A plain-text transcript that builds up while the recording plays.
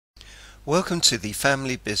Welcome to the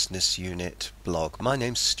Family Business Unit blog. My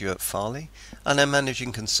name's Stuart Farley and I'm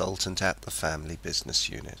Managing Consultant at the Family Business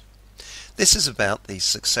Unit. This is about the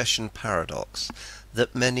succession paradox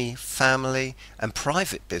that many family and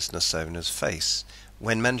private business owners face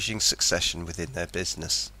when managing succession within their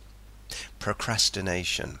business.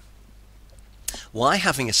 Procrastination. Why,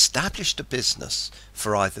 having established a business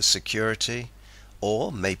for either security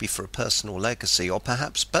or maybe for a personal legacy or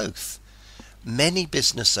perhaps both, many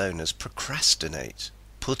business owners procrastinate,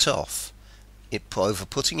 put off, over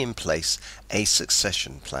putting in place a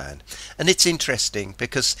succession plan. And it's interesting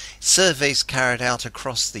because surveys carried out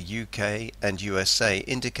across the UK and USA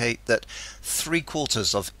indicate that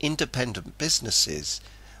 3/4 of independent businesses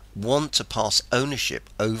want to pass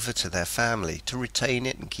ownership over to their family, to retain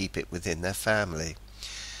it and keep it within their family.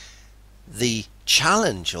 The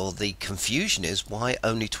challenge or the confusion is why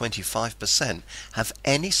only 25% have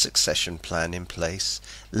any succession plan in place,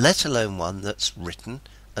 let alone one that's written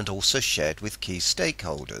and also shared with key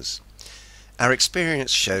stakeholders. Our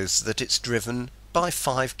experience shows that it's driven by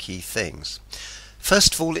 5 key things.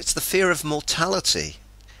 First of all, it's the fear of mortality.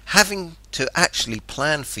 Having to actually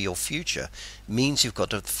plan for your future means you've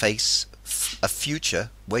got to face a future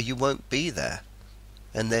where you won't be there.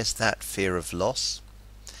 And there's that fear of loss.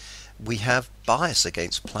 We have bias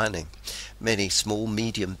against planning. Many small,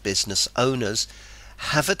 medium business owners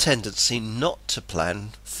have a tendency not to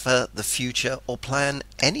plan for the future or plan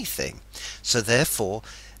anything. So therefore,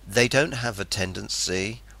 they don't have a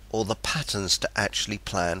tendency or the patterns to actually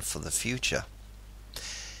plan for the future.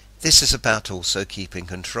 This is about also keeping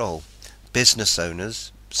control. Business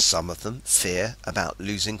owners, some of them, fear about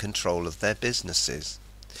losing control of their businesses.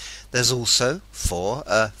 There's also, 4,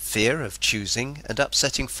 a fear of choosing and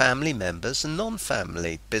upsetting family members and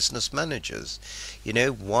non-family business managers.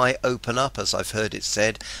 Why open up, as I've heard it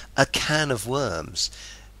said, a can of worms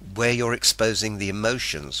where you're exposing the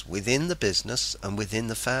emotions within the business and within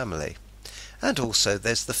the family? And also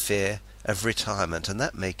there's the fear of retirement, and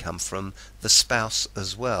that may come from the spouse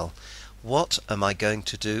as well. What am I going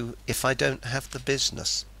to do if I don't have the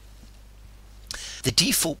business? The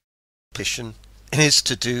default position is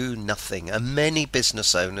to do nothing, and many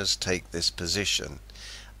business owners take this position.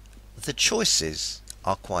 The choices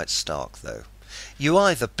are quite stark though. You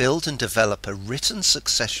either build and develop a written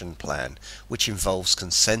succession plan which involves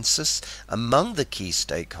consensus among the key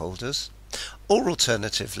stakeholders, or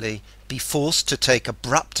alternatively be forced to take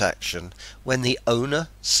abrupt action when the owner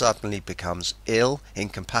suddenly becomes ill,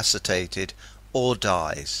 incapacitated, or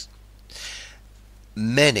dies.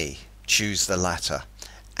 Many choose the latter.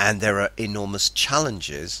 And there are enormous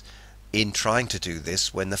challenges in trying to do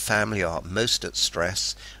this when the family are most at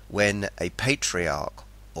stress, when a patriarch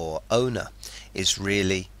or owner is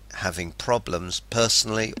really having problems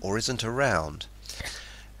personally or isn't around,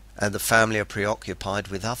 and the family are preoccupied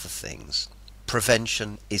with other things.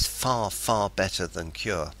 Prevention is far, far better than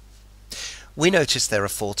cure. We notice there are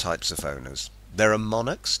 4 types of owners. There are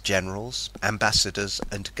monarchs, generals, ambassadors,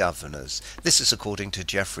 and governors. This is according to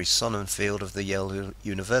Jeffrey Sonnenfeld of the Yale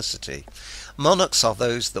University. Monarchs are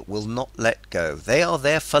those that will not let go. They are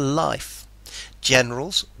there for life.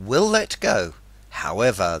 Generals will let go.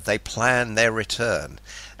 However, they plan their return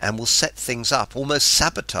and will set things up, almost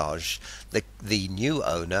sabotage the new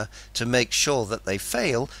owner to make sure that they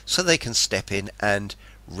fail so they can step in and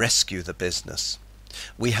rescue the business.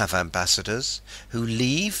 We have ambassadors who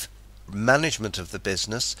leave management of the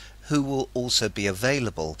business, who will also be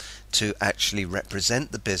available to actually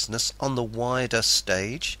represent the business on the wider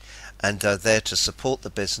stage and are there to support the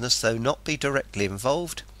business though not be directly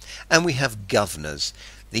involved. And we have governors.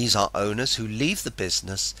 These are owners who leave the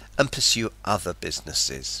business and pursue other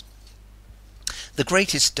businesses. The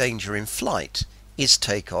greatest danger in flight is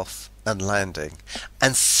takeoff and landing,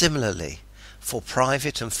 and similarly for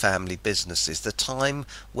private and family businesses, the time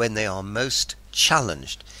when they are most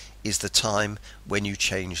challenged is the time when you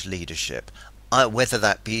change leadership, whether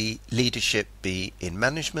that be leadership be in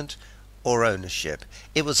management or ownership.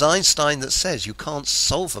 It was Einstein that says you can't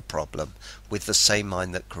solve a problem with the same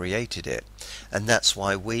mind that created it, and that's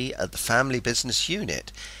why we at the Family Business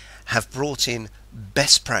Unit have brought in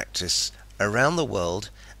best practice around the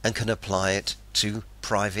world and can apply it to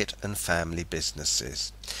private and family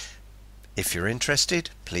businesses. If you're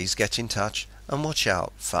interested, please get in touch and watch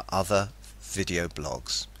out for other video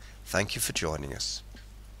blogs. Thank you for joining us.